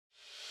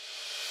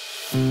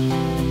My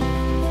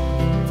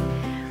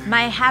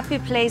happy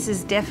place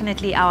is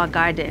definitely our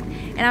garden.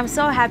 And I'm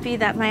so happy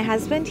that my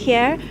husband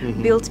here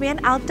built me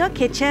an outdoor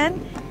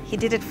kitchen. He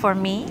did it for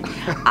me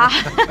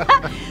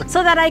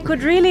so that I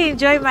could really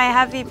enjoy my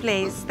happy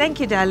place. Thank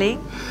you,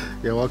 darling.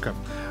 You're welcome.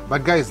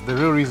 But guys, the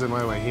real reason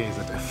why we're here is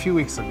that a few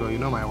weeks ago, you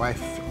know, my wife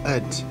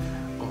heard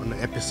on an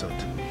episode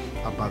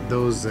about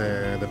those,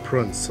 the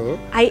prawns. So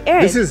I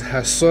heard. This is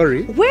her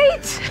story.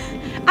 Wait!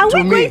 Are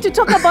we going to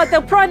talk about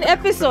the prawn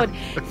episode?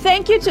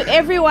 Thank you to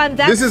everyone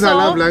that this is saw her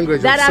love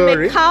language. that I'm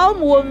a calm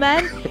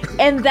woman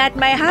and that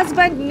my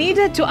husband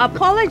needed to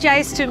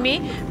apologize to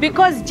me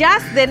because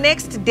just the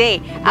next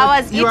day I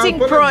was eating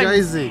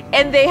prawns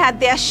and they had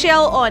their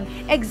shell on.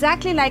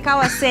 Exactly like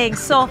I was saying.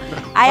 So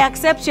I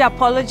accept your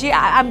apology.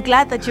 I'm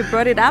glad that you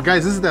brought it up.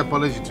 Guys, this is the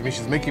apology to me.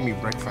 She's making me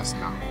breakfast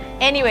now.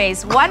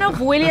 Anyways, one of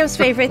William's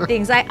favorite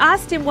things, I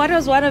asked him what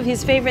was one of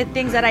his favorite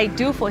things that I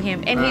do for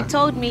him, and he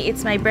told me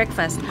it's my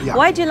breakfast. Yeah.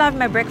 Why do you love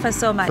my breakfast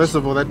so much? First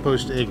of all, that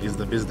poached egg is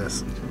the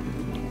business.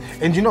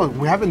 And you know,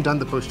 we haven't done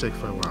the poached egg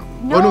for a while.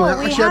 No,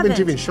 we actually haven't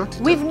even shot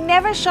it. We've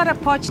never shot a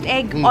poached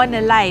egg on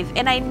a live,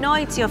 and I know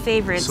it's your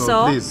favorite.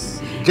 So please,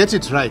 get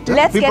it right.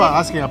 People are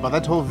asking about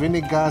that whole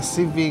vinegar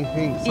sieving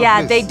thing. So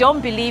yeah, please, they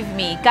don't believe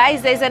me.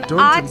 Guys, there's an art.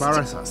 Don't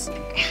embarrass us.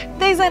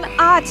 There's an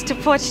art to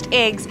poached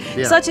eggs.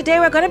 Yeah. So today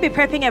we're going to be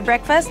prepping a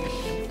breakfast.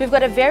 We've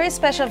got a very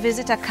special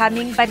visitor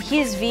coming, but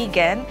he's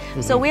vegan.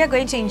 So we are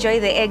going to enjoy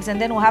the eggs and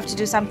then we'll have to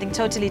do something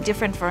totally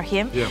different for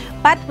him. Yeah.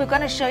 But we're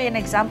going to show you an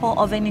example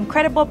of an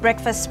incredible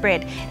breakfast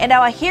spread. And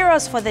our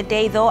heroes for the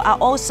day, though, are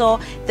also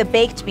the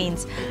baked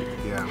beans.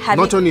 Yeah.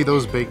 Not only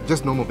those baked,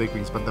 just normal baked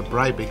beans, but the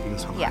braai baked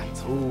beans. Yeah.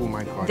 Oh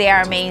my God. They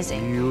are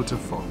amazing.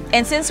 Beautiful.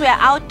 And since we're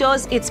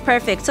outdoors, it's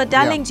perfect. So,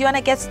 darling, do you want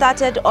to get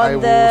started on I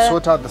will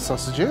sort out the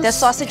sausages. The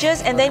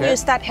sausages, and then you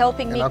start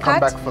helping me I'll cut.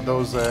 come back for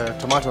those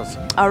tomatoes.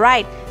 All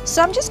right.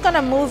 So I'm just going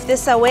to move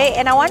this away,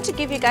 and I want to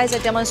give you guys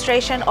a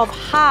demonstration of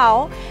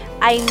how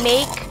I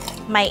make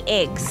my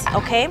eggs,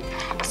 okay?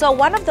 So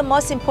one of the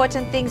most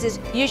important things is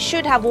you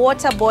should have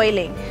water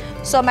boiling.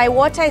 So my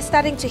water is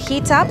starting to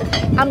heat up.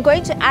 I'm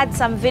going to add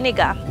some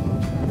vinegar.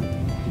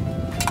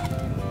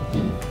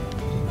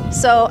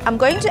 So I'm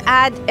going to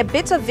add a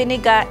bit of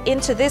vinegar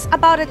into this,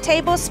 about a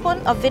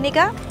tablespoon of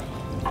vinegar.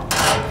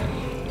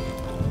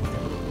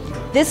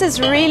 This is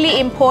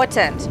really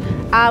important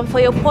for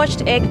your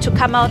poached egg to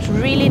come out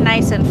really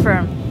nice and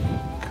firm.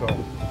 Cool.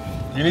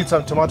 You need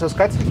some tomatoes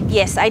cut?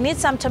 Yes, I need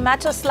some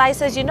tomato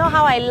slices. You know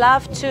how I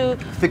love to...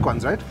 Thick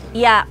ones, right?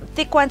 Yeah,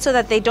 thick ones so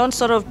that they don't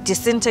sort of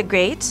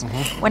disintegrate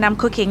when I'm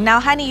cooking. Now,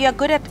 honey, you're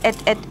good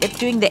at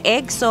doing the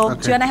egg, so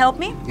do you want to help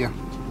me? Yeah.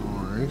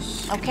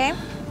 Nice. Okay.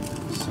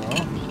 So,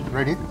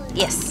 ready?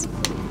 Yes.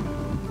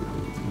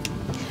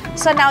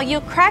 So now you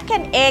crack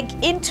an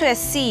egg into a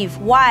sieve.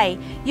 Why?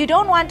 You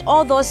don't want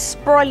all those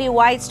sprawly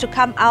whites to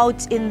come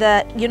out in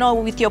the, you know,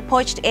 with your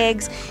poached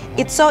eggs.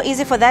 It's so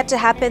easy for that to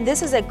happen.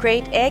 This is a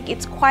great egg.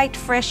 It's quite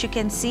fresh, you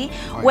can see.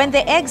 When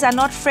the eggs are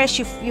not fresh,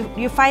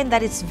 you find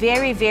that it's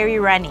very, very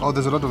runny. Oh,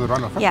 there's a lot of the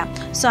runoff, huh?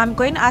 Yeah. So I'm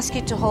going to ask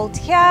you to hold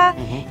here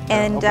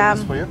and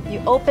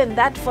you open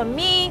that for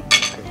me.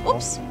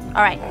 Oops.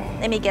 All right,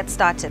 let me get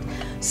started.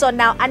 So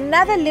now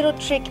another little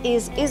trick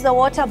is the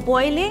water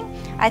boiling?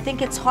 I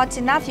think it's hot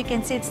enough. You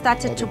can see it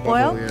started to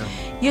boil.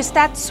 You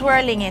start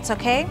swirling it,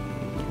 okay?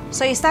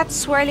 So you start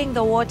swirling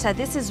the water.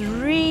 This is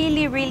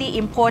really, really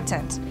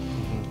important.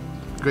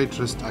 Great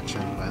wrist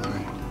action, by the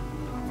way.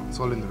 It's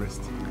all in the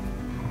wrist.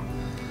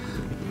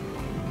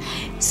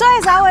 So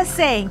as I was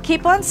saying,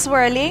 keep on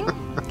swirling.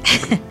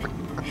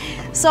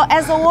 So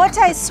as the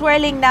water is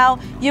swirling now,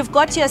 you've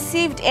got your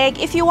sieved egg.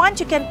 If you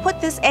want, you can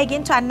put this egg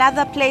into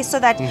another place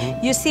so that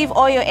you sieve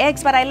all your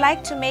eggs, but I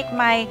like to make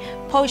my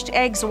poached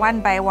eggs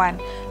one by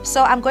one.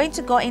 So I'm going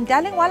to go in.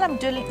 Darling, while I'm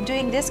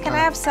doing this, can I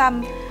have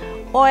some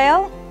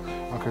oil?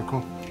 Okay,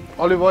 cool.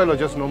 Olive oil or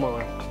just normal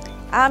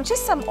oil?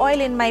 Just some oil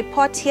in my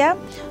pot here.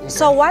 Okay.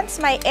 So once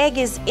my egg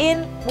is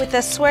in with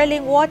the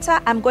swirling water,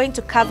 I'm going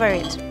to cover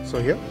it.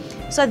 So here?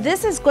 So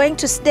this is going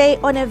to stay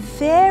on a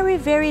very,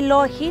 very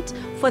low heat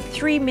for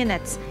 3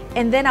 minutes,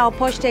 and then our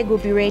poached egg will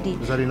be ready.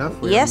 Is that enough?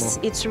 Yes,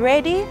 it's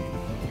ready.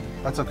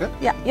 That's okay?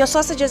 Yeah. Your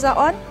sausages are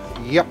on?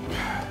 Yep.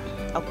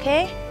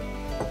 Okay.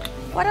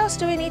 What else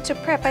do we need to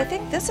prep? I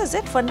think this is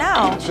it for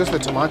now. It's just the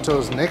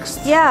tomatoes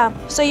next. Yeah.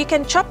 So you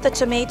can chop the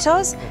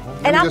tomatoes.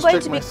 And I'm going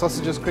to make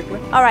sausages quickly.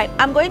 All right.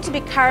 I'm going to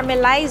be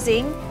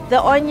caramelizing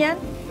the onion.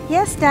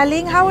 Yes,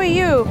 darling. How are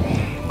you?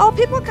 Oh,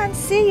 people can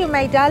see you,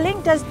 my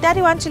darling. Does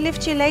Daddy want to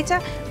lift you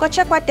later? Go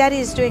check what Daddy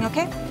is doing,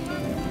 okay?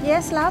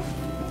 Yes, love?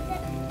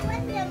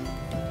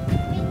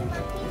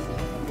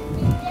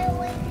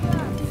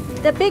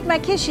 The big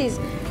makishis.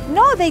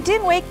 No, they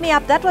didn't wake me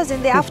up. That was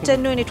in the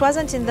afternoon. It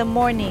wasn't in the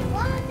morning.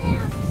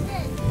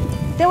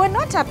 They were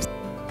not upset.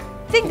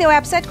 I think they were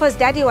upset because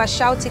Daddy was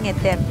shouting at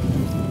them.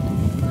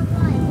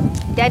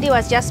 Daddy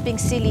was just being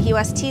silly. He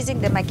was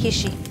teasing the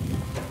makishi.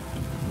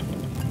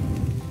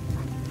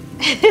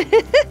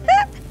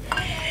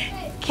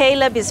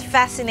 Caleb is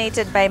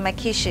fascinated by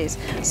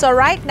makishis. So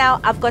right now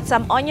I've got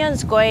some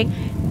onions going.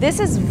 This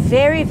is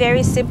very,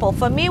 very simple.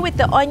 For me with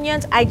the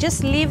onions, I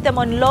just leave them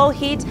on low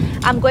heat.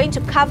 I'm going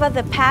to cover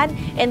the pan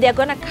and they're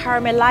gonna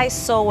caramelize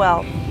so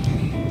well.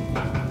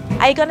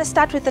 Are you gonna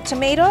start with the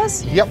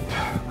tomatoes? Yep,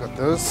 got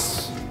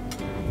those.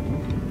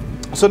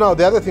 So now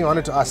the other thing I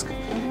wanted to ask,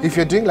 if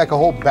you're doing like a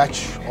whole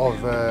batch of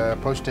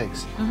poached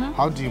eggs,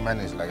 how do you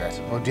manage like that?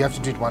 Or do you have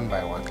to do it one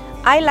by one?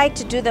 I like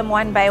to do them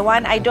one by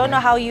one. I don't know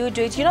how you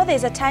do it. You know,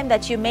 there's a time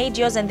that you made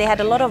yours and they had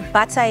a lot of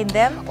butter in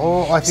them.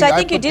 Oh, I think so I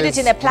think you did it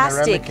in a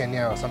plastic.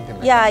 Or something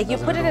like yeah, that. you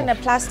put it in a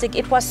plastic.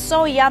 It was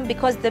so yum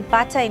because the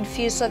butter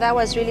infused, so that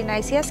was really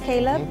nice. Yes,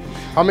 Caleb?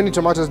 How many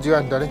tomatoes do you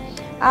want, darling?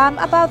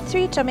 About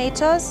 3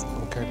 tomatoes.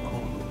 Okay,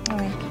 cool. All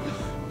right.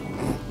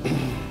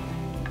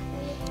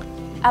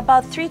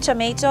 About 3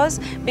 tomatoes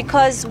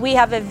because we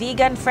have a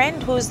vegan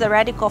friend who's the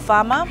radical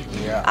farmer.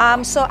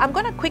 Yeah. So I'm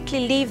going to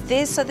quickly leave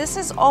this. So this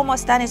is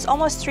almost done. It's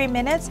almost 3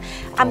 minutes.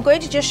 I'm going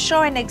to just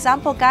show an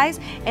example, guys,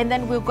 and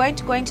then we're going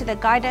to go into the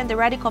garden. The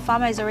radical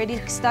farmer has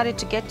already started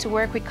to get to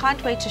work. We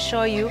can't wait to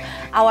show you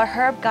our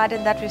herb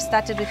garden that we've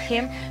started with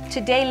him.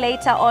 Today,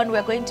 later on,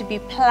 we're going to be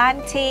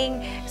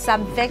planting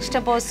some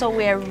vegetables. So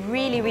we're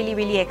really, really,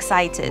 really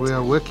excited. We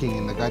are working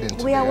in the garden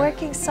today. We are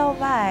working so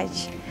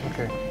much.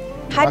 Okay.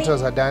 Honey,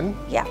 Tomatoes are done.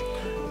 Yeah.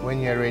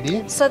 When you're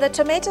ready. So the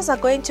tomatoes are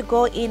going to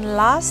go in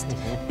last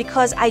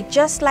because I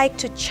just like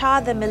to char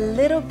them a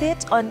little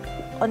bit on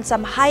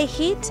some high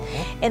heat,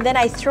 and then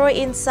I throw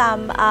in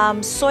some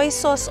soy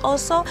sauce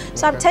also.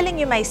 So I'm telling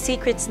you my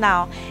secrets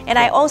now. And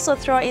I also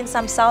throw in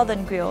some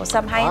southern grill,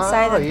 some Heinz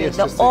southern grill,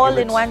 the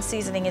all-in-one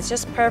seasoning. It's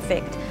just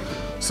perfect.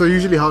 So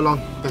usually how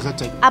long does that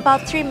take?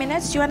 About 3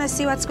 minutes. Do you want to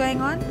see what's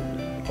going on?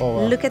 Oh,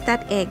 wow. Look at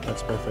that egg.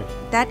 That's perfect.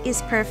 That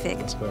is perfect.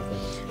 That's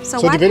perfect. So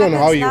depending on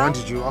how you want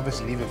it, you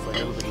obviously leave it for a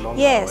little bit longer.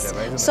 Yes. Or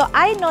whatever, so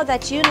I know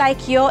that you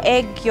like your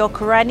egg yolk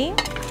runny.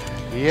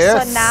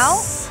 Yes. So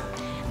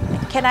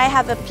now, can I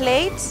have a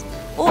plate?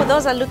 Oh,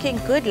 those are looking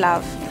good,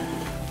 love.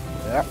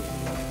 Yeah.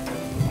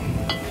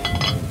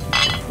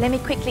 Let me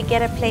quickly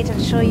get a plate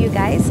and show you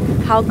guys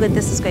how good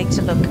this is going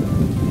to look.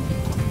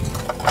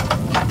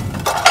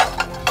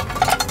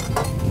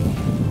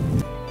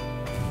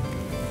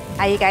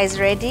 Are you guys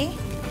ready?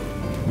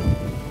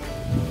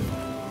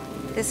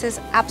 This is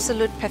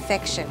absolute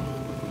perfection.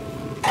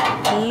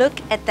 Look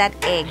at that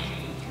egg.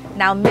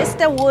 Now,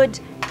 Mr. Wood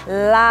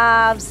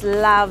loves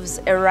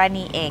a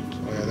runny egg.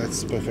 Yeah,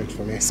 that's perfect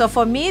for me. So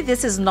for me,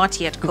 this is not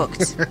yet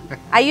cooked.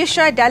 Are you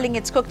sure, darling,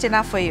 it's cooked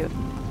enough for you?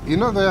 You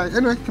know,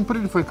 anyway, you can put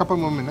it in for a couple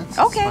more minutes.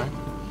 Okay.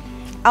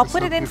 I'll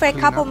put it in for a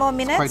couple more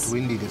minutes. It's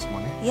quite windy this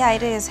morning. Yeah,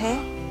 it is,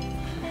 hey?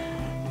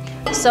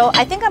 So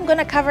I think I'm going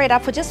to cover it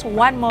up for just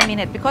 1 more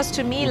minute because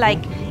to me, like,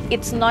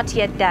 it's not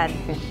yet done.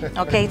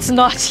 Okay, it's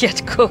not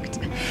yet cooked.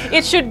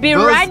 It should be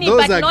runny,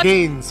 but not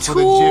too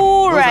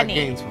runny.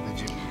 Gains for the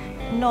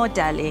gym. No,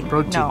 darling.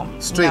 Protein. No.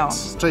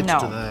 Straight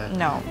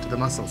no, to the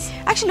muscles.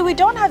 Actually, we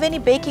don't have any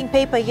baking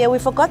paper here. We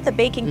forgot the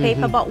baking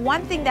paper. But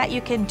one thing that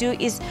you can do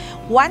is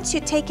once you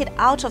take it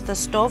out of the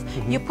stove,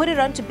 you put it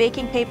onto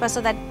baking paper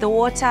so that the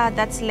water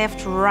that's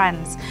left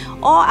runs.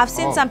 Or I've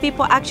seen some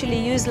people actually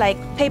use like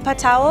paper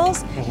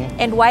towels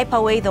and wipe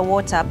away the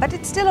water. But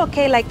it's still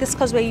okay like this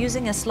because we're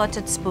using a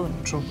slotted spoon.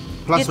 True.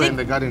 Plus, we're in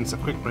the garden. It's a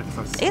quick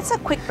breakfast. It's a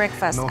quick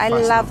breakfast. No I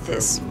fuss, love no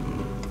this.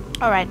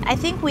 All right, I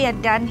think we are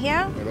done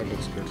here. Yeah, that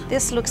looks good.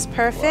 This looks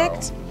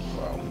perfect.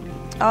 Wow.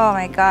 Oh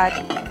my God.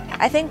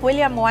 I think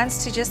William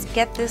wants to just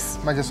get this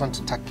I just want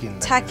to tuck in.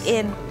 tuck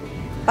in,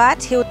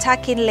 but he'll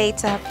tuck in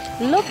later.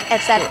 Look at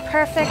that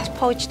perfect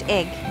poached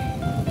egg.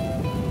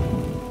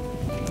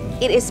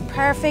 It is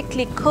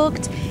perfectly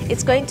cooked.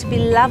 It's going to be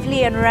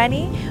lovely and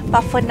runny.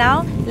 But for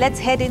now, let's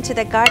head into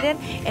the garden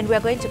and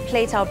we're going to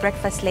plate our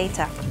breakfast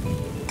later.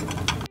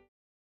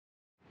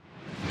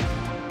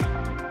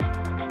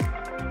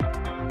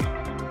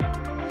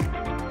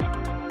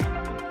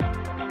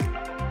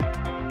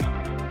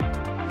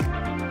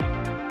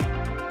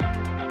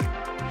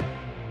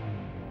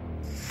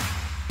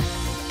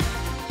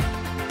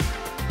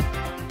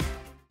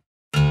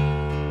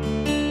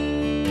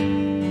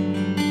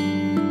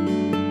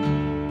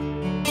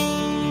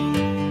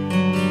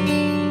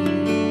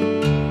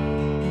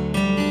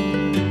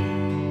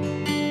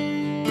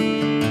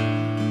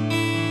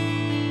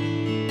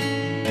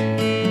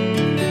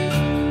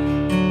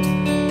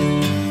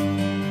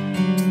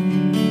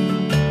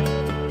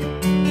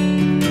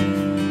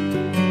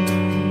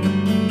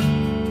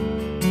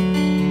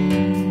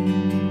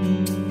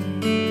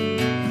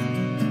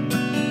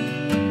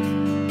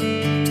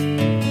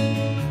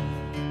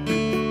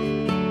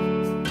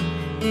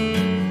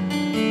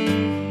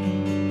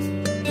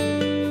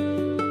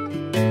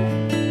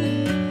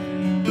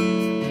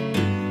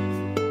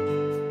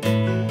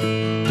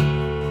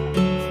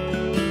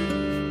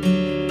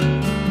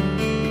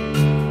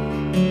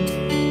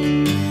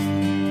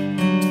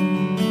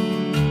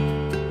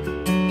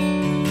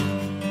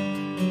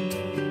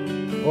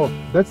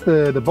 That's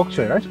the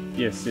pakchoy, right?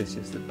 Yes,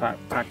 the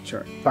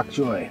pakchoy.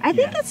 Pakchoy. I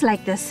think it's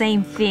like the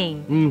same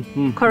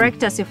thing.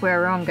 Correct us if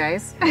we're wrong,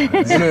 guys.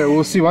 Anyway,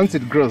 we'll see once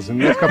it grows in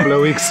the next couple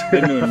of weeks.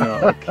 No,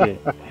 okay.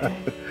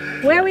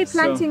 Where are we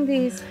planting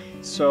these?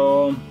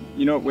 So,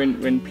 you know,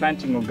 when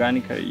planting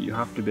organically, you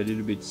have to be a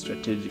little bit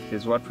strategic.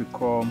 There's what we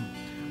call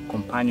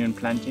companion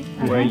planting,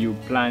 where you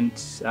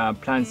plant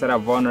plants that are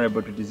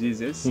vulnerable to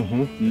diseases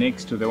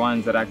next to the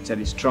ones that are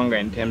actually stronger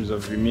in terms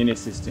of immune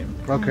system.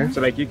 Okay.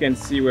 So like you can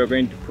see, we're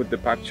going to put the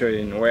pakchoy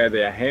in where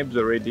there are herbs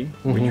already,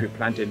 which we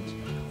planted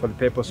for the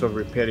purpose of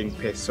repelling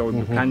pests. So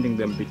we'll be planting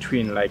them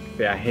between, like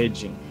they are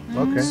hedging.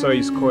 Okay. So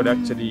it's called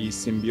actually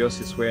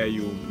symbiosis, where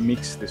you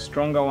mix the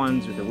stronger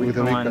ones with the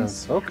weaker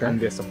ones, and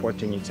they're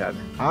supporting each other.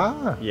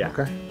 Ah, yeah.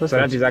 Okay. Perfect. So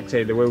that is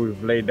actually the way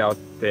we've laid out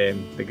the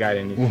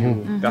garden. If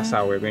you, that's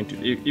how we're going to.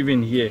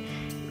 Even here,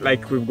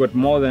 like we've got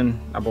more than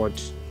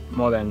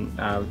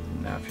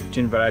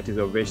 15 varieties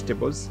of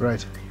vegetables.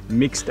 Right.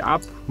 Mixed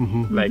up,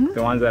 like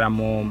the ones that are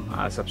more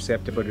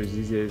susceptible to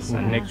diseases,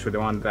 and next to the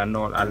ones that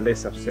are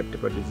less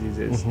susceptible to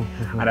diseases.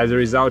 And as a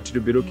result,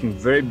 it'll be looking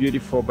very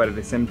beautiful, but at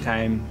the same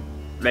time,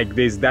 like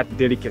there's that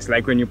delicacy.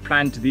 Like when you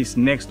plant this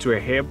next to a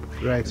herb,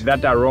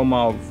 that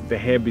aroma of the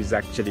herb is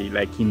actually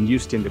like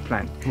induced in the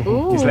plant.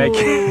 It's like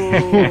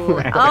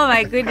oh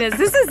my goodness,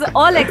 this is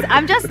all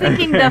I'm just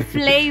thinking the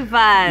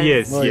flavors.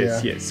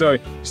 Yes. So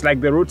it's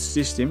like the root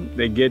system,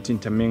 they get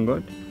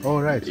intermingled.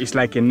 It's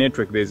like a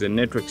network. There's a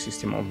network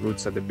system of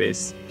roots at the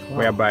base,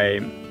 whereby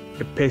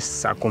the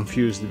pests are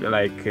confused.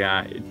 Like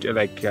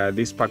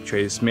this pakchoy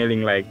is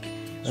smelling like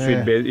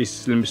sweet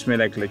base. It smells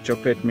like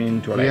chocolate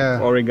mint or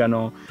like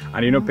oregano,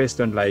 and you know pests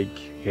don't like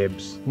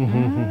herbs.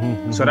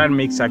 So that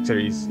mix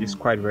actually is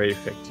quite very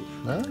effective.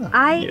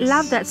 I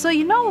love that. So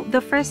you know,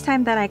 the first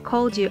time that I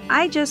called you,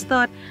 I just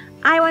thought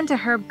I want a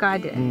herb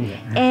garden,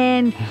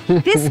 and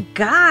this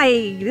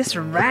guy, this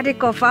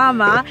radical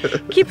farmer,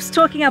 keeps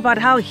talking about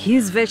how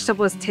his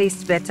vegetables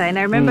taste better. And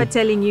I remember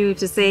telling you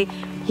to say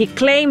he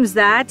claims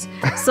that,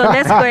 so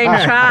let's go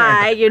and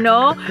try, you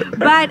know.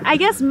 But I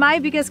guess my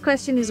biggest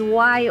question is,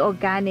 why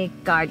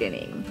organic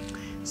gardening?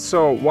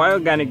 So why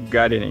organic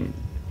gardening?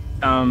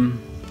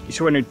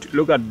 So when you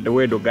look at the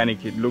word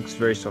organic, it looks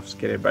very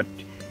sophisticated, but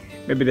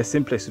maybe the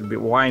simplest would be,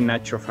 why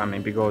natural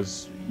farming?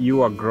 Because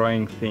you are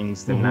growing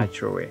things the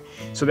natural way.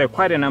 So there are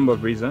quite a number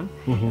of reasons.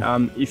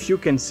 If you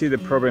can see the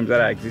problems that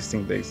are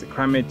existing, there's the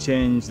climate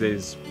change,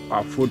 there's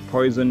food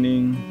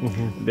poisoning,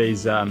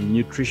 there's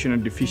nutritional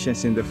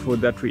deficiency in the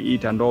food that we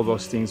eat and all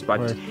those things.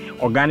 But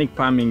organic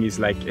farming is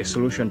like a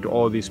solution to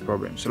all these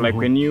problems. So like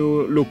when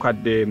you look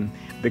at the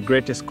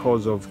greatest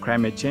cause of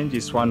climate change,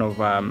 is one of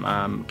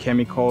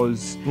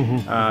chemicals,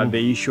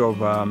 the issue of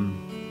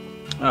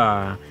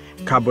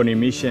carbon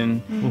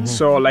emission.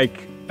 So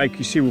like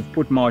you see, we've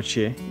put mulch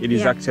here. It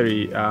is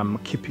actually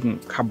keeping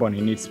carbon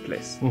in its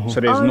place.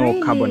 So there's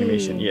no carbon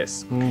emission.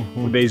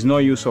 There is no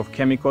use of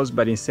chemicals,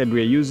 but instead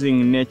we're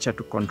using nature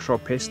to control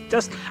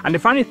pests. And the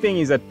funny thing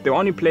is that the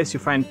only place you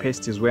find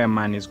pests is where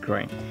man is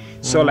growing.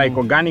 So like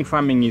organic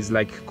farming is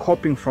like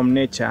copying from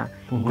nature,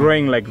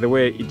 growing like the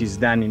way it is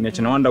done in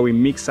nature. No wonder we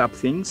mix up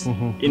things.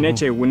 In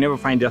nature, we never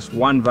find just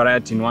one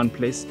variety in one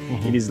place.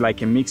 It is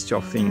like a mixture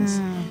of things.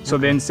 So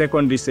then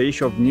second is the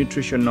issue of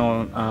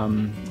nutritional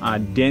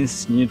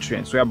dense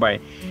nutrients, whereby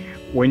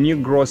when you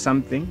grow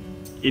something,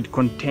 it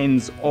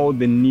contains all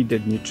the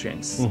needed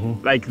nutrients.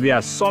 Like there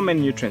are so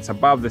many nutrients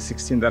above the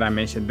 16 that I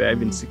mentioned. There are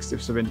even 60,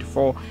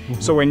 74.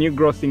 So when you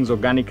grow things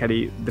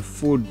organically, the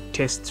food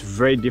tastes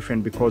very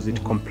different because it's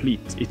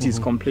complete. It is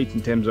complete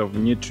in terms of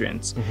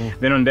nutrients.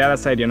 Then on the other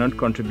side, you're not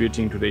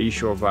contributing to the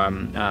issue of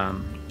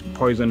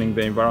poisoning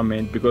the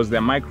environment, because there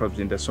are microbes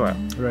in the soil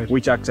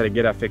which actually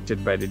get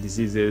affected by the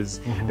diseases.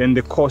 Then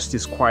the cost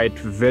is quite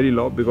very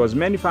low, because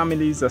many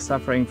families are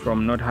suffering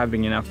from not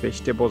having enough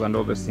vegetables and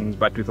all those things.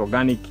 But with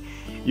organic,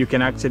 you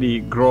can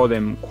actually grow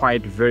them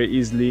quite very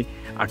easily,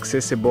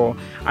 accessible.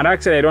 And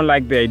actually, I don't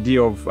like the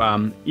idea of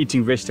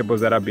eating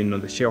vegetables that have been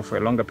on the shelf for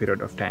a longer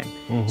period of time.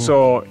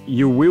 So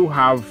you will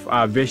have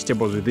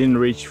vegetables within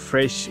reach,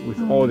 fresh, with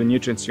all the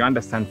nutrients. You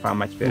understand far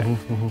much better.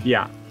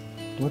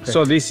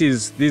 So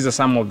these are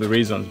some of the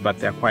reasons, but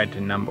there are quite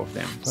a number of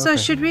them. So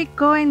should we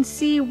go and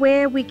see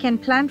where we can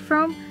plant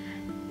from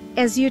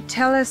as you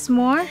tell us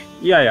more?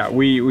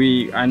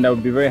 We and I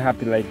would be very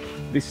happy, like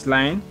this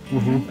line,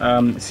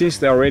 since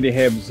there are already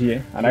herbs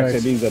here, and actually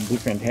these are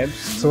different herbs.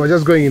 So we're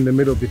just going in the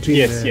middle between.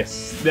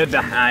 Yes.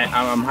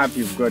 I'm happy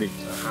you've got it.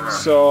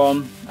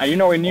 So you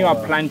know, when you are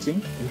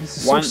planting,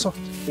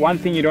 one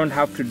thing you don't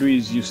have to do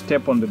is you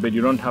step on the bed.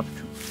 You don't have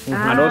to.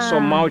 And also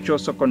mulch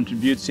also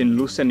contributes in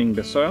loosening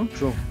the soil.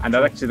 And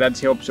that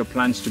helps your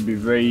plants to be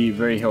very,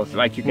 very healthy.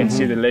 Like you can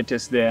see the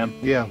lettuce there.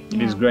 It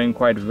is growing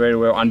quite very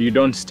well, and you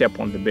don't step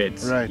on the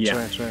beds.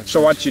 So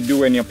what you do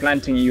when you're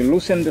planting, you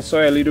loosen the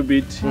soil a little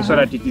bit so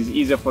that it is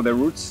easier for the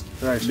roots.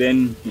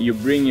 Then you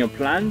bring your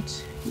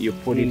plant, you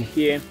put it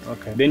here.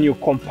 Then you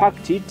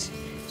compact it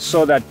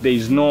so that there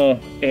is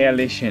no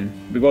aeration,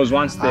 because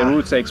once the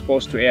roots are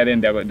exposed to air, then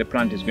the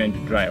plant is going to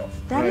dry off.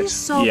 That is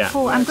so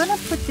cool. I'm going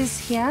to put this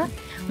here.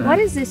 What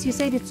is this? You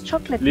said it's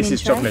chocolate mint, This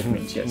is right? chocolate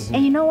mint, yes.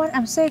 And you know what?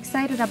 I'm so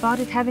excited about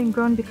it having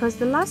grown, because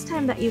the last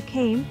time that you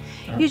came,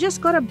 you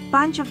just got a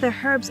bunch of the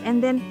herbs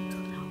and then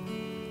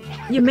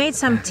you made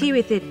some tea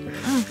with it.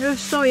 It was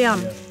so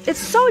yum. It's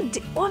so,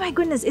 oh my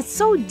goodness, it's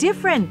so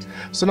different.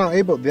 So now,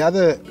 Abel, the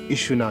other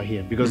issue now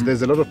here, because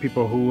there's a lot of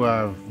people who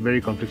are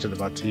very conflicted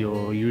about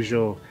your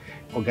usual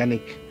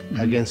organic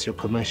against your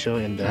commercial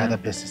and the other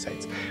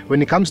pesticides. When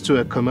it comes to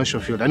a commercial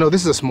field, I know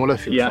this is a smaller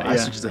field for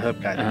us, which is the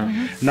herb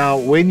garden. Now,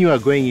 when you are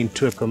going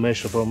into a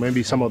commercial, or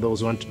maybe some of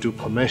those want to do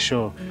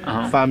commercial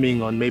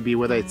farming on maybe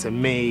whether it's a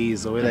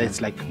maize or whether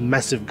it's like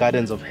massive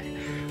gardens of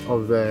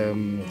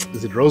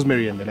is it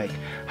rosemary and the like,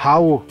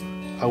 how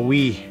are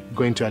we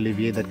going to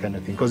alleviate that kind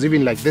of thing? Because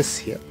even like this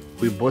here,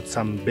 we bought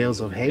some bales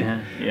of hay.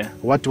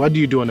 What do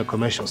you do on a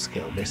commercial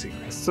scale,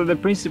 basically? So the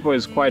principle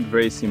is quite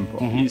very simple.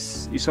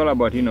 It's all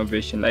about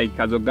innovation. Like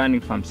as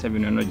organic farm 7,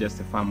 we're not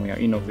just a farm, we are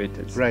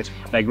innovators. Right.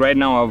 Like right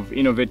now, I've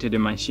innovated a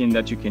machine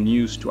that you can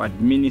use to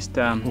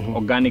administer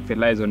organic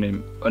fertilizer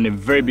on a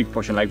very big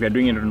portion. Like we're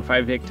doing it on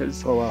 5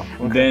 hectares. Oh wow.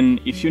 Okay.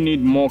 Then if you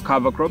need more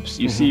cover crops,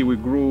 you see we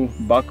grew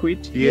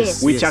buckwheat,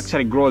 which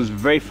actually grows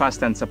very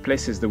fast and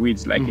suppresses the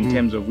weeds, like in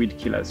terms of weed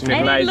killers. And it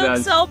Fertilizers.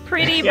 looks so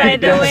pretty, by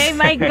the way.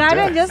 My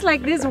garden just like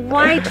these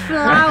white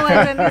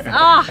flowers and this,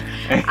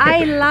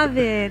 I love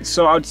it.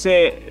 So I would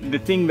say the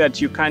thing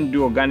that you can't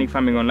do organic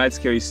farming on large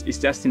scale is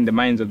just in the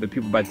minds of the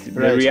people, but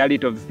the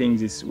reality of the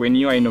things is when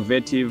you are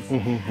innovative,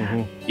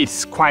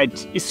 it's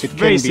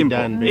very simple.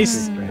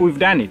 We've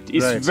done it.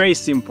 It's very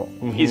simple.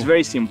 It's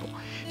very simple.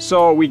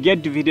 So we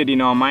get divided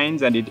in our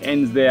minds and it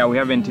ends there. We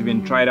haven't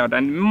even tried out.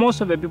 And most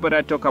of the people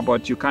that talk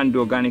about you can't do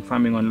organic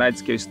farming on large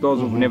scale, those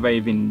who've never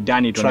even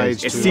done it on a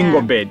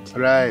single bed.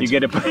 Right. You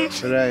get a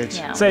point. Right.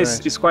 So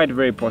it's quite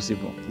very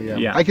possible.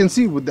 Yeah. I can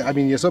see,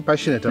 you're so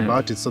passionate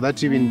about it. So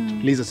that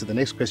even leads us to the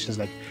next question, is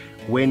like,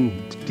 when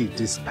did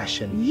this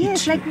passion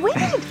hit you? Like where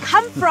did it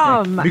come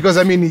from? Because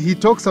I mean, he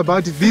talks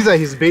about it. These are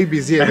his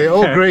babies here. They're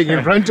all growing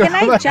in front of us.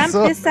 Can I jump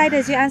this side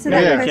as you answer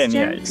that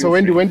question? So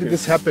when did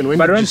this happen? When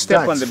but did don't you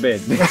step start? on the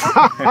bed.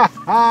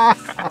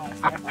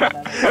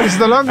 It's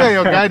no longer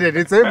your garden.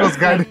 It's Abel's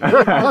garden.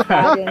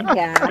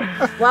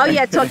 While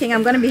you're talking,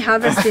 I'm going to be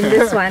harvesting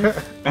this one.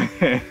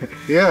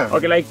 Yeah.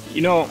 Okay, like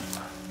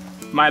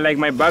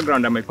my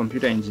background, I'm a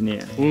computer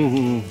engineer.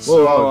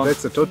 So, wow,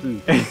 that's a total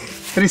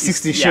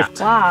 360 shift.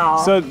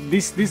 Wow. So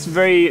this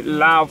very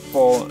love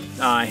for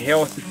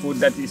healthy food,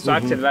 that is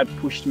actually that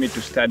pushed me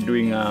to start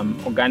doing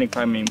organic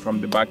farming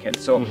from the back end.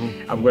 So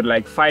I've got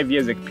like 5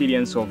 years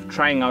experience of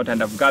trying out,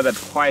 and I've gathered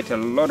quite a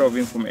lot of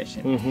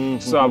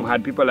information. So I've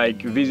had people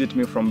like visit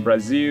me from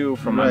Brazil,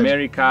 from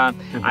America,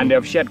 and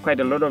they've shared quite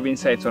a lot of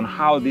insights on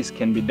how this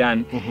can be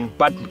done.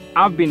 But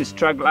I've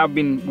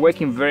been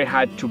working very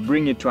hard to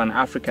bring it to an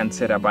African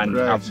setup, and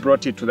I've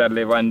brought it to that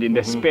level. And in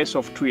the space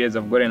of 2 years,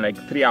 I've gotten like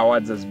 3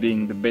 awards as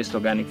being the best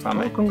organic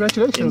farmer. Oh,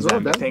 congratulations. Well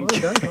done. Thank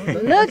you.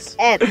 Look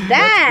at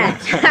that.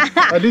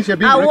 At least you're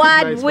being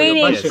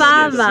award-winning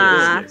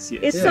farmer. Yes.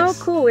 It's so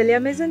cool,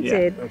 William, isn't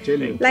it? I tell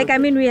you. Like, I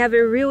mean, we have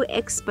a real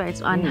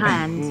expert on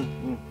hand.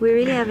 We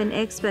really have an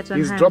expert on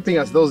hand. He's dropping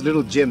us those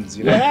little gems,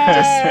 you know,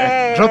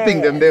 just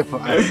dropping them there for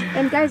us.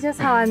 And guys, just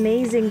how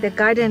amazing the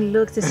garden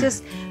looks. It's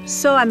just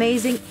so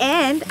amazing.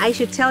 And I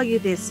should tell you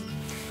this.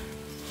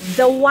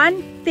 The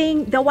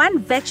one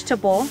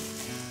vegetable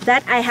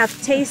that I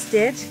have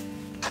tasted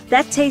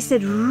that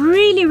tasted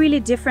really, really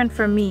different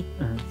from me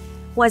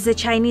was the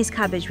Chinese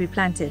cabbage we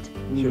planted.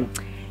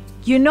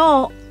 You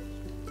know,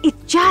 it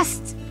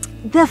just,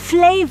 the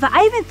flavor,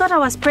 I even thought I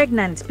was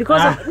pregnant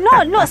because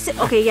of,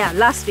 okay, yeah,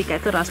 last week I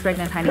thought I was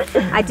pregnant, honey.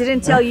 I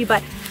didn't tell you,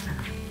 but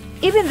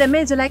even the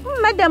maids were like,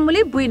 Madam,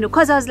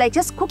 because I was like,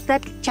 just cook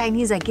that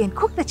Chinese again,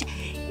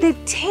 the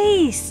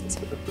taste.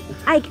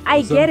 I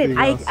get it.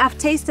 I've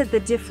tasted the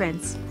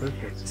difference.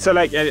 So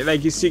like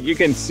you see, you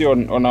can see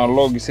on our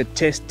log, you said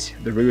taste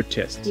the real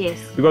taste. Yes.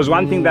 Because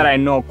one thing that I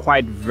know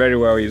quite very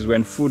well is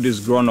when food is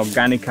grown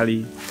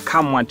organically,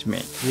 come what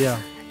may. Yeah.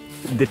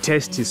 The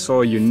taste is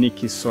so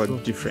unique, is so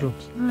different.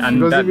 And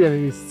because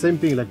even it's the same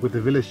thing like with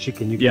the village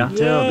chicken, you can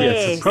tell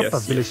it's a proper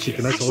village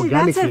chicken. That's actually,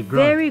 organically that's a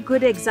grown. very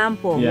good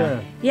example.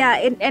 Yeah,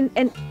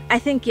 and I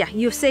think,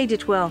 you've said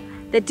it well.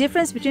 The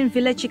difference between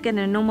village chicken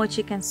and normal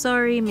chicken.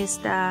 Sorry,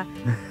 Mr.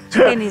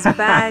 Chicken is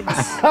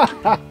bags.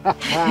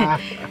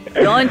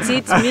 Don't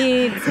eat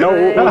meat. No,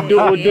 we'll do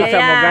some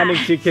organic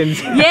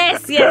chickens.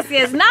 Yes.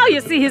 Now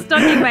you see he's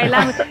talking my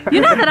language.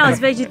 You know that I was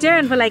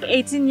vegetarian for like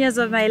 18 years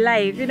of my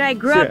life. You know, I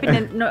grew up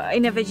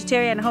in a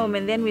vegetarian home,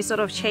 and then we sort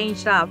of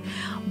changed up.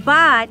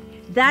 But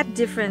that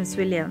difference,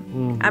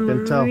 William, I'm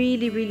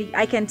really,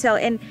 I can tell.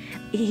 And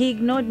he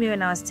ignored me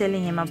when I was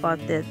telling him about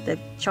the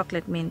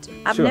chocolate mint.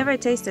 I've never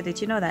tasted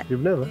it, you know that?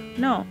 You've never?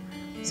 No.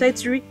 So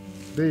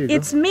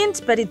it's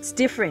mint, but it's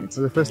different. It's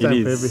the first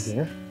time for everything,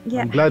 eh?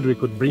 Yeah. I'm glad we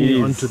could bring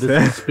you onto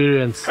this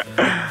experience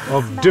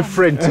of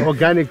different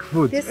organic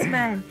foods. This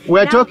man.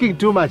 We're talking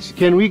too much.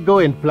 Can we go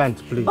and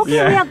plant, please?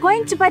 Okay, we are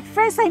going to, but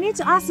first I need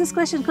to ask this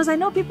question because I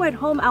know people at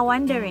home are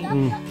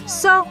wondering.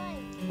 So,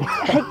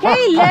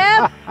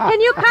 Caleb,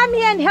 can you come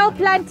here and help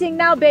planting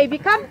now, baby?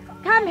 Come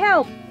Come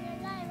help.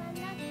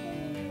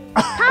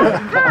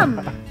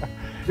 Come.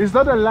 It's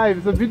not a live,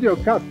 it's a video.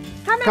 Come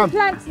And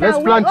plant now.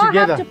 Let's plant we all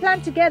together. have to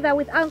plant together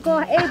with Uncle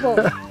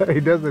Abel. He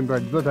doesn't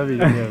want, he's not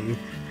having any of it.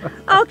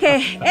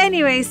 Okay,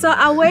 anyway, so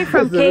away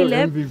from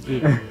Caleb,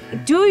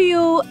 do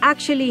you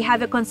actually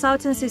have a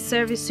consultancy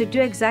service to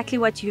do exactly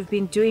what you've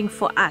been doing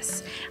for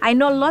us? I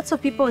know lots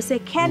of people say,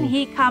 can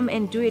he come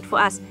and do it for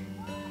us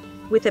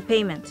with a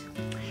payment?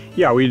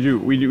 Yeah, we do.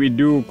 We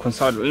do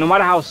consult, no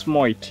matter how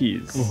small it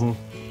is.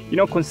 You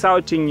know,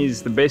 consulting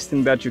is the best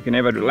thing that you can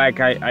ever do.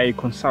 Like I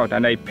consult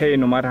and I pay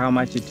no matter how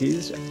much it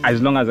is,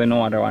 as long as I know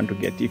what I want to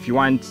get. If you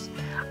want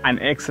an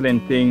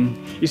excellent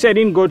thing, you say I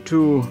didn't go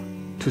to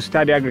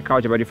study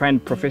agriculture, but you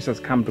find professors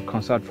come to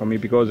consult for me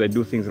because I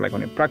do things like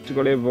on a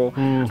practical level.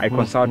 I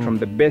consult from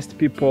the best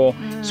people,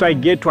 so I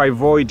get to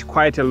avoid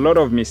quite a lot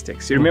of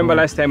mistakes. You remember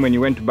last time when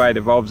you went to buy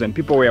the valves and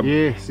people were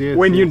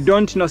when you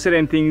don't know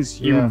certain things,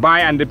 you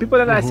buy, and the people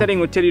that are selling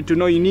will tell you to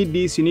know you need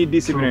this,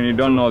 even when you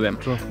don't know them.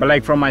 But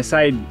like from my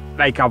side,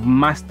 like I've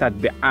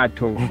mastered the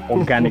art of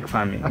organic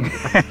farming.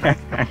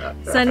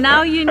 So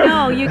now you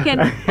know you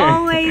can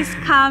always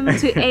come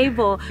to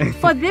Abel.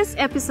 For this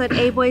episode,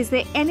 Abel, is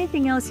there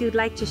anything else you'd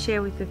like to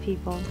share with the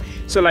people?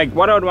 So like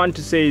what I would want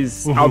to say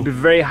is I'll be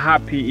very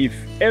happy if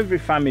every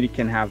family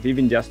can have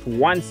even just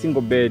one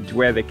single bed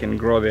where they can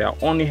grow their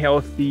own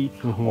healthy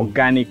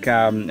organic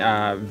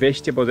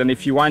vegetables. And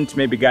if you want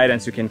maybe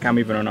guidance, you can come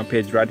even on our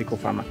page, Radical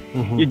Farmer.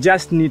 You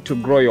just need to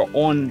grow your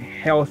own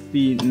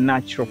healthy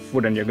natural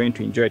food and you're going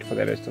to enjoy it for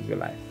the rest of your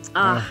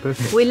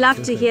life. We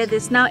love to hear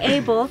this. Now,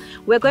 Abel,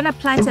 we're going to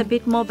plant a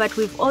bit more, but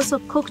we've also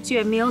cooked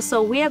you a meal,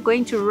 so we are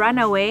going to run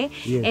away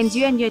and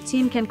you and your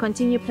team can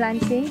continue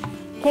planting.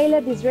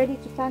 Caleb is ready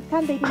to plant.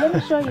 Come, baby, let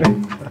me show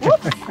you.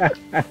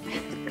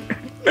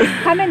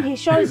 Come and he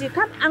shows you.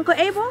 Come, Uncle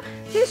Abel,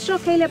 please show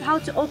Caleb how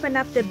to open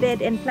up the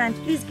bed and plant.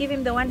 Please give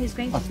him the one he's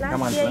going to plant.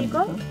 Come on, Here you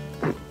go.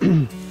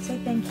 Say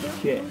thank you.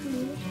 Okay.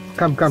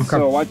 Come.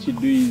 So what you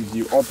do is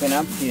you open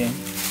up here.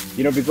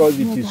 You know, because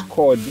it is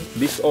cold,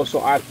 this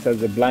also acts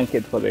as a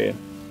blanket for the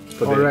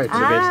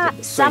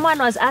vegetables. Someone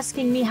was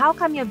asking me, how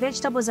come your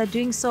vegetables are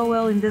doing so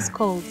well in this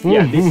cold?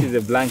 Yeah, this is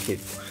a blanket.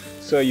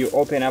 So you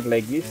open up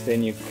like this,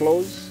 then you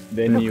close,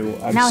 then you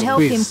now help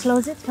squeeze. him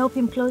close it, help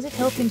him close it,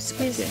 help him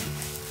squeeze it.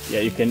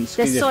 Yeah, you can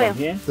squeeze The it soil. from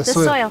here. The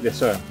soil. The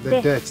soil.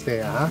 The dirt's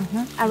there,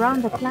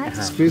 Around the plant.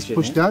 Squeeze,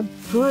 push down.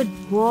 Good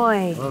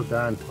boy. Well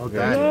done.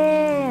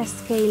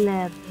 Yes,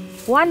 Caleb.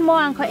 One more,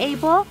 Uncle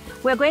Abel.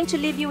 We're going to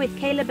leave you with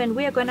Caleb and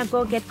we're going to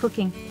go get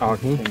cooking.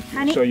 Okay.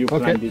 Honey? So you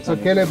plant it. So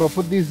Caleb, I'll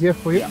put these here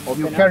for you. Yeah,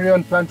 you carry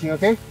on planting,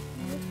 okay?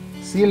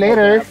 See you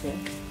later.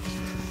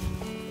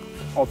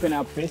 Open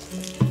up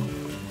first.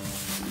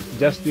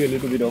 Just do a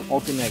little bit of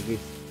open like this,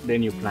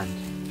 then you plant.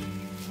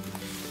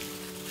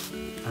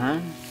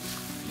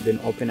 Then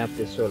open up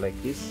the soil like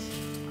this,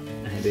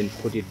 and then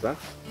put it back.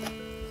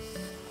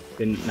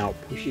 Then now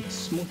push it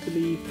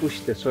smoothly,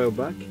 push the soil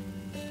back.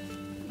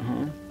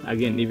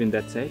 Again, even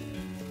that side.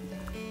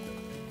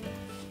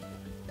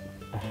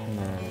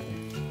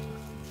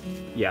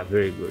 Yeah,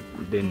 very good.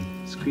 Then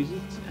squeeze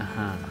it.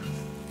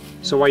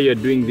 So while you're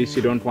doing this,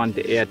 you don't want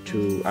the air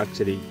to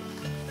actually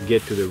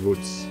get to the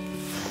roots.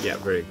 Yeah,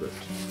 very good.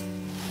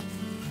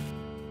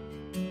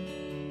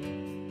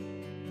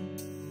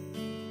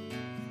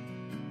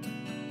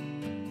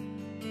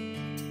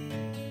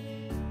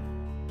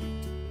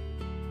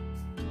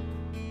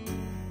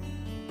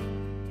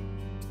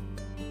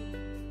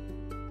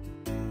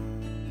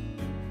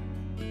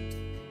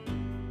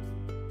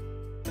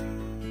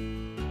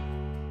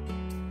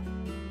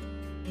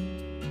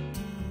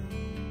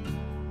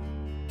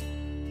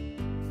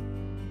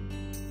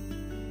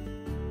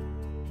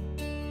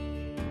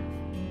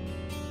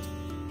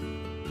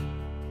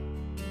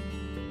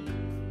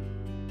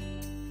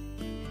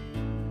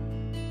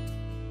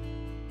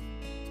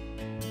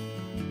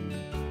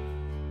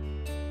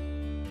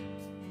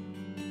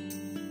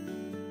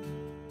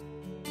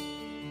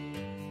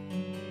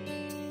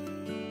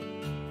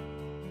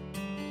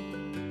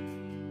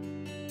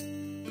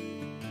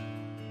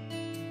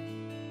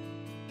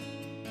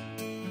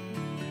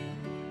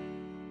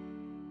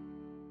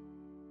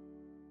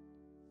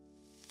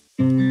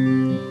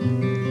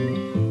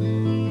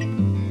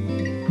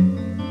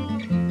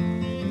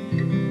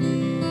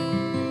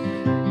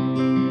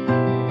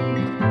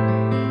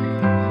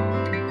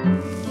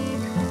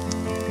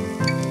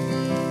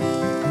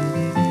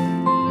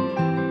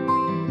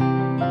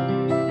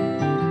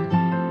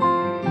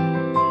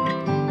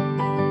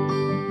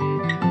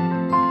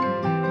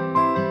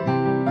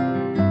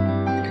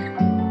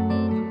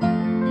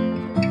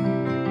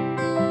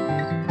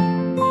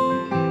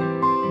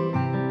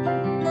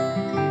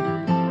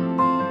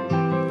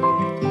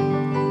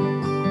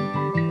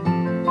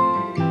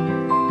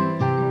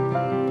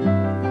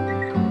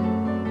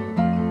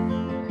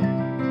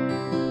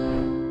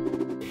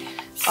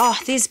 Oh,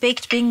 these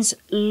baked beans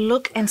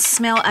look and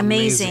smell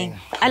amazing.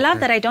 I love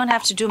that I don't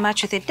have to do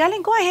much with it.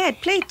 Darling, go ahead,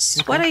 plate.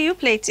 Okay. What are you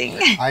plating?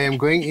 I am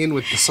going in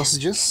with the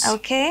sausages.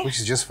 Okay. Which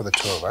is just for the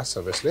two of us,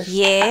 obviously.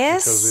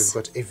 Yes. Because we've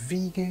got a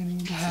vegan in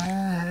the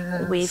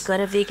house. We've got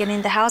a vegan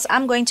in the house.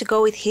 I'm going to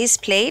go with his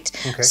plate.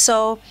 Okay.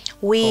 So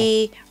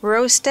we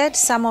roasted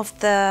some of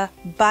the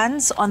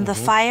buns on the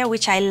fire,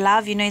 which I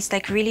love. You know, it's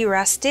like really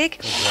rustic.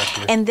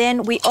 Exactly. And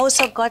then we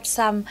also got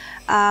some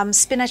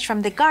spinach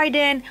from the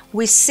garden.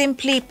 We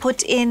simply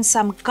put in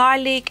some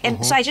garlic,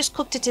 and so I just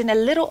cooked it in a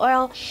little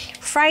oil,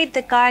 fried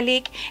the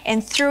garlic,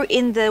 and threw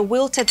in the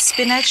wilted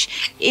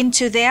spinach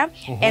into there,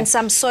 and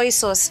some soy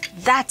sauce.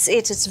 That's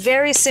it. It's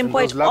very simple.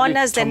 It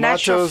honors the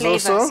natural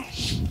flavors. Also?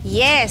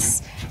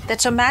 Yes, the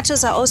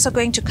tomatoes are also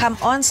going to come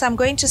on. So I'm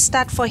going to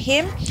start for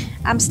him.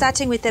 I'm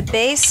starting with the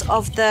base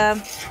of the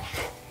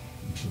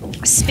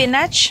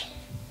spinach.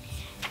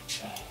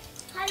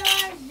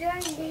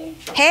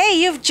 Hey,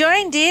 you've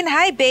joined in.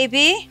 Hi,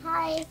 baby.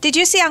 Hi. Did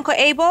you see Uncle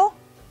Abel?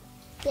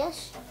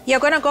 Yes. You're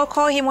going to go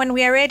call him when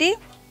we are ready?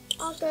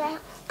 Okay.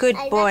 Good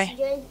boy.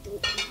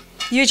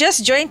 You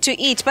just joined to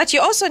eat, but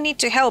you also need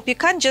to help. You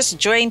can't just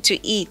join to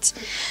eat.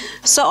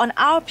 So on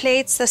our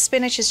plates, the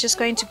spinach is just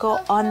going to go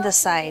on the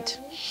side.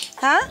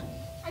 Huh?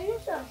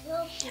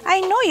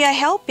 I know you're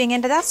helping,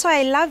 and that's why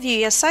I love you.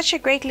 You're such a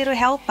great little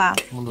helper.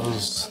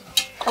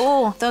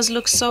 Oh, those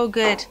look so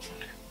good.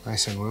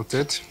 Nice and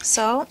wilted.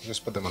 So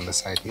just put them on the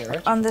side here,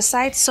 right? On the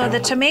side. So the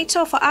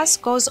tomato for us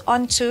goes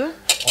onto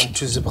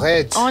the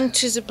bread.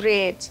 Onto the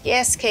bread.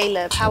 Yes,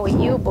 Caleb. How are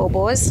you,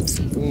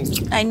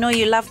 Bobos? I know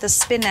you love the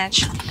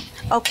spinach.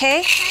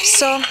 Okay,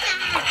 so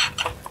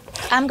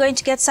I'm going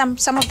to get some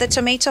of the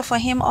tomato for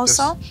him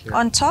also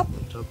on top.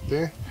 Top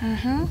there.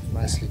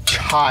 Nicely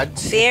charred.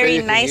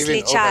 Very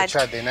nicely charred.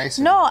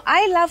 No,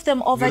 I love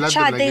them over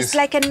charred. There's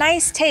like a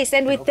nice taste,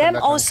 and with them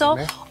also,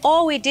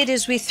 all we did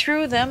is we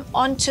threw them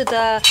onto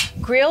the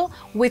grill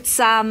with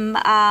some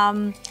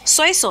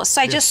soy sauce.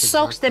 So I just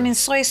soaked them in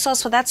soy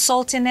sauce for that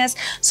saltiness.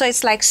 So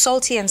it's like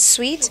salty and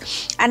sweet.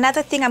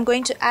 Another thing I'm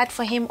going to add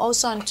for him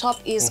also on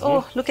top is,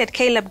 oh, look at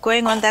Caleb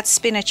going on that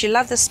spinach. You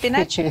love the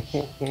spinach? Like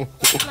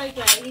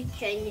I eat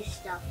Chinese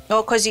stuff.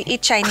 Oh, because you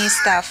eat Chinese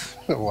stuff.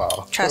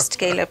 Wow. Trust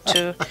Caleb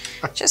to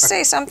just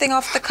say something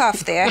off the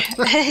cuff there.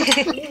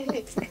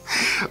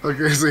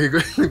 Okay, so you're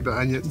going with the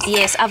onions?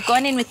 Yes, I've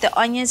gone in with the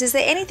onions. Is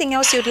there anything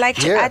else you'd like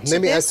to add to this?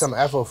 Let me add some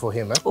avo for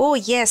him. Oh,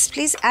 yes.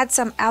 Please add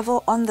some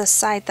avo on the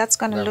side. That's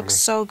going to look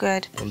so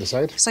good. On the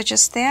side? So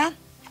just there.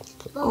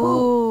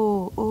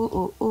 Ooh,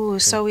 ooh, ooh, ooh.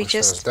 So we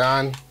just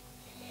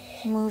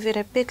move it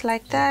a bit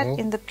like that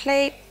in the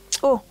plate.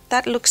 Oh,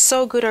 that looks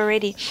so good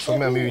already. For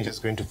me, I'm even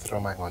just going to throw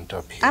mine on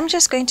top here. I'm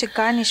just going to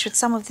garnish with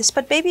some of this.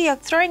 But baby, you're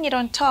throwing it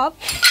on top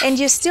and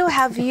you still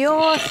have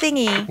your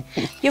thingy.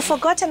 You've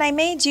forgotten I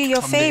made you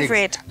your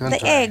favorite, the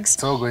eggs.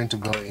 It's all going to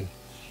go in.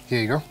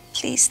 Here you go.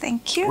 Please,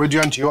 thank you. Where do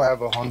you want your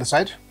avo? On the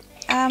side?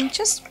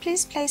 Just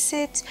please place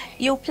it.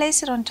 You'll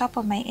place it on top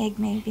of my egg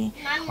maybe.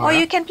 Or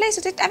you can place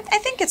it. I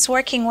think it's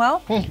working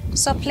well.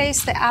 So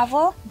place the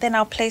avo, then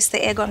I'll place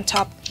the egg on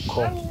top.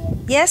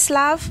 Cool. Yes,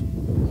 love?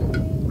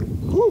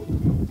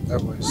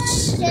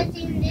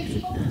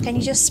 Can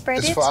you just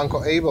spread it? It's for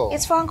Uncle Abel.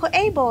 It's for Uncle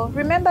Abel.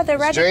 Remember the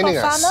radical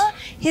farmer?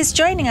 He's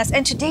joining us.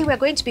 And today we're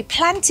going to be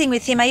planting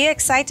with him. Are you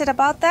excited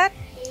about that?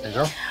 There you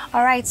go.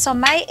 All right, so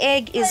my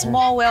egg is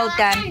more well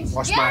done.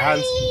 Wash my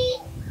hands.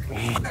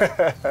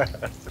 Right.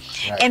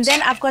 And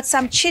then I've got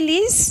some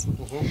chilies.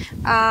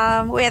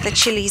 Where are the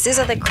chilies? These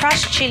are the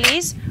crushed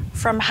chilies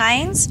from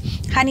Heinz.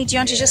 Honey, do you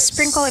want to just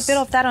sprinkle a bit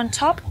of that on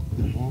top?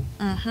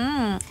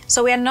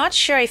 So we're not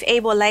sure if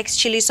Abel likes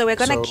chili, so we're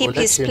going to keep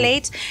his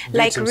plate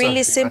like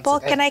really simple.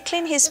 Can I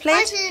clean his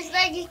plate? He's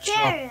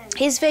vegetarian.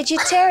 He's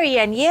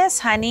vegetarian, yes,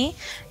 honey.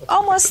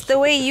 Almost the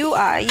way you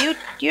are.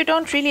 You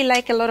don't really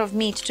like a lot of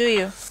meat, do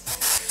you?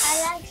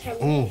 I like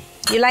some.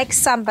 You like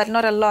some, but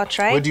not a lot,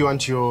 right? Where do you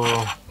want your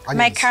onions?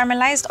 My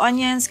caramelized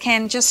onions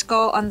can just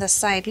go on the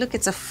side. Look,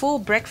 it's a full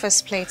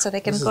breakfast plate, so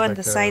they can go on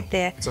the side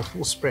there. It's a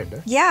full spread,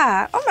 eh?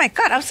 Yeah. Oh my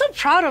God, I'm so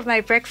proud of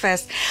my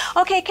breakfast.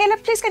 Okay,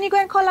 Caleb, please can you go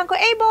and call Uncle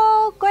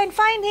Abel? Go and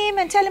find him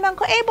and tell him,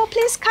 Uncle Abel,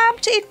 please come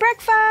to eat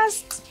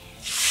breakfast.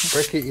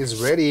 Brekkie is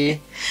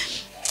ready.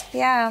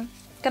 Yeah.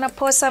 Gonna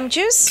pour some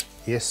juice?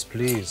 Yes,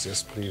 please.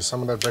 Yes, please.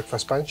 Some of that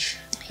breakfast punch.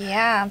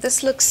 Yeah,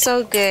 this looks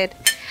so good.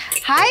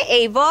 Hi,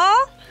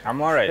 Abel. I'm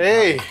all right.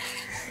 Hey.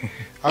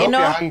 I hope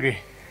you're hungry.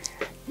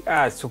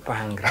 Super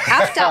hungry.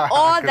 After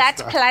all that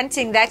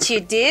planting that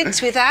you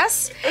did with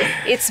us,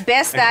 it's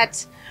best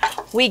that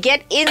we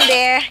get in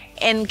there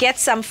and get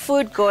some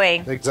food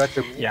going.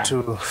 Exactly.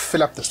 To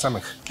fill up the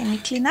stomach. Can we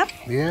clean up?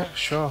 Yeah,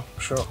 sure.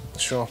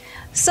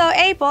 So,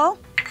 Abel,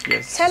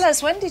 yes. Tell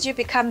us, when did you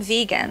become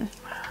vegan?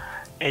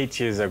 8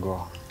 years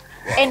ago.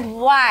 And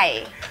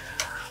why?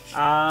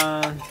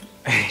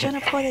 Do you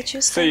want to pour the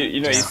juice? So,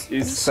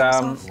 it's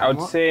I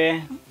would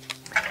say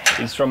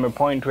it's from a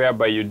point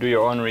whereby you do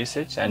your own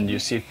research and you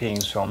see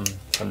things from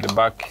the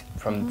back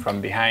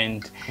from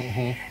behind.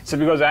 So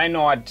because I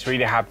know what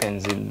really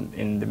happens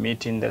in the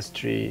meat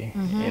industry,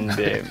 in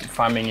the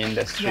farming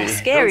industry. You're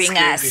scaring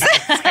us.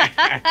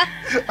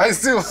 I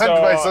still want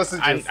my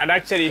sausages. And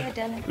actually,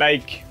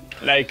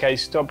 like I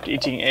stopped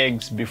eating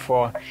eggs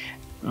before.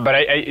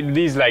 But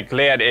these like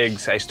layered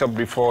eggs, I stopped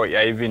before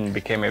I even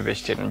became a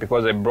vegetarian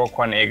because I broke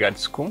one egg at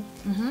school.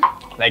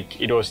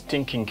 Like it was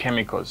stinking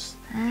chemicals.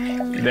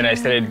 Then I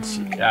started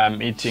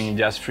eating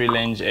just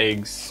free-range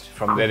eggs.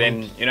 From there,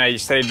 then I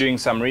started doing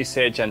some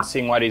research and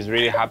seeing what is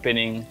really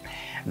happening,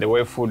 the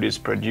way food is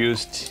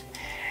produced.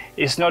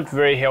 It's not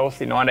very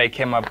healthy. And I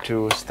came up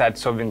to start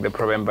solving the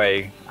problem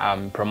by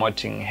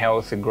promoting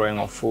healthy growing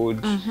of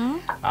food,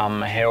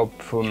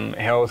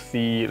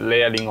 healthy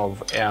layering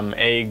of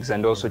eggs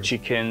and also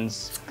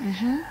chickens.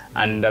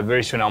 And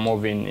very soon I'm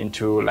moving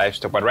into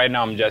livestock. But right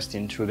now I'm just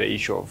into the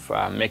issue of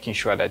making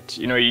sure that,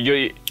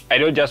 I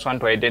don't just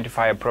want to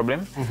identify a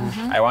problem.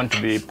 I want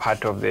to be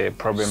part of the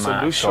problem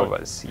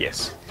solvers.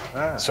 Yes.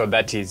 So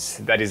that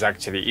is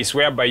actually, it's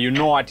whereby you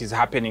know what is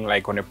happening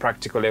like on a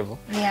practical level.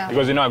 Yeah.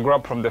 Because I grew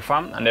up from the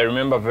farm and I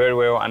remember very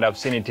well, and I've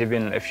seen it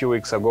even a few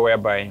weeks ago,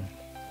 whereby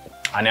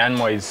an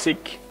animal is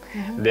sick,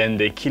 then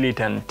they kill it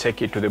and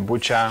take it to the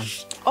butcher.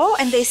 Oh,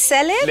 and they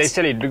sell it? They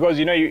sell it because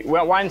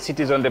once it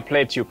is on the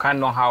plate, you can't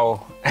know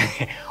how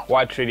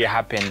what really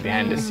happened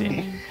behind the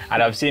scene.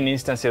 And I've seen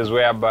instances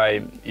whereby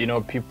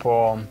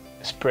people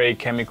spray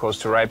chemicals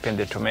to ripen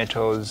the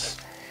tomatoes.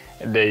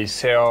 They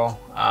sell.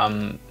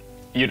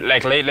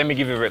 Let me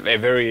give you a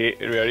very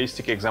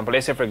realistic example.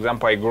 Let's say, for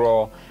example, I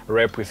grow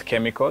rape with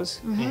chemicals.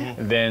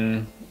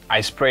 Then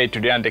I spray it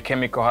today, and the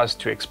chemical has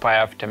to expire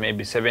after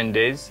maybe 7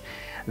 days.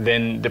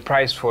 Then the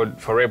price for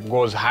rape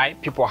goes high.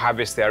 People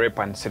harvest their rape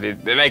and sell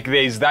it. Like there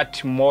is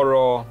that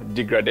moral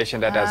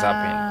degradation that has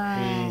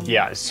happened.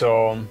 Yeah,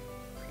 so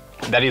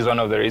that is one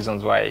of the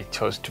reasons why I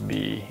chose to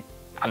be,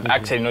 and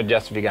actually not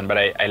just vegan, but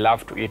I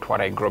love to eat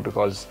what I grow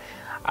because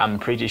I'm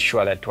pretty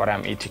sure that what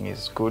I'm eating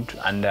is good,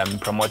 and I'm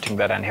promoting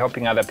that and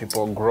helping other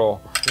people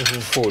grow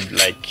food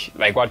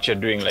like what you're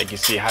doing. Like you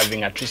see,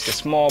 having at least a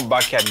small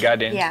backyard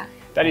garden. Yeah.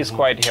 That is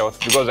quite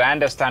healthy because I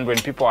understand when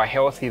people are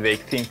healthy, they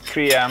think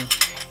clear.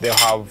 They'll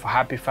have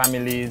happy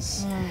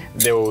families.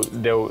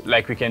 They'll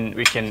like we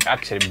can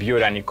actually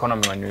build an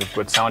economy when we've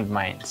got sound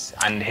minds,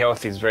 and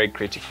health is very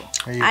critical.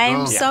 I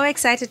am so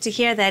excited to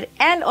hear that,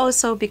 and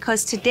also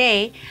because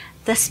today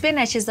the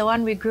spinach is the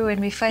one we grew when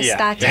we first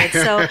started.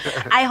 So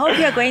I hope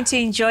you're going to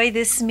enjoy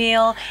this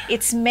meal.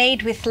 It's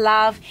made with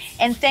love,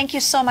 and thank you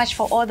so much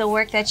for all the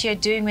work that you're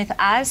doing with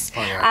us.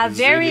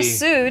 Very really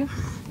soon.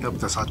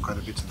 Helped us out quite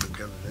a bit in the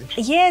garden.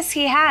 Yes,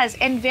 he has.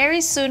 And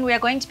very soon we are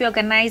going to be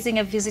organizing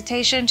a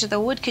visitation to the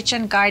Wood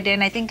Kitchen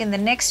Garden, I think in the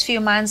next few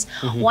months,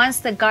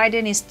 once the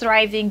garden is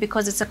thriving,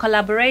 because it's a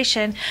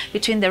collaboration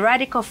between the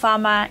Radical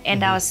Farmer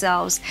and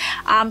ourselves.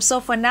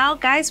 So for now,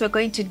 guys, we're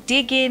going to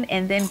dig in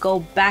and then go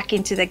back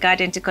into the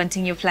garden to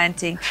continue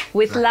planting.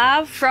 With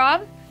love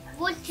from...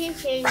 Wood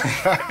Kitchen.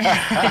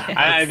 And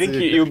I think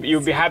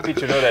you'll be happy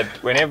to know that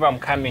whenever I'm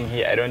coming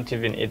here, I don't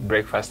even eat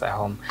breakfast at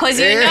home. Because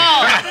you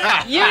know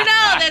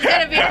there's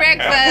going to be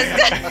breakfast.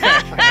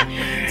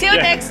 Till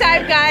next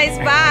time, guys.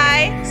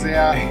 Bye. See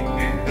ya.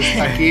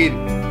 Mr.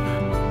 Kid.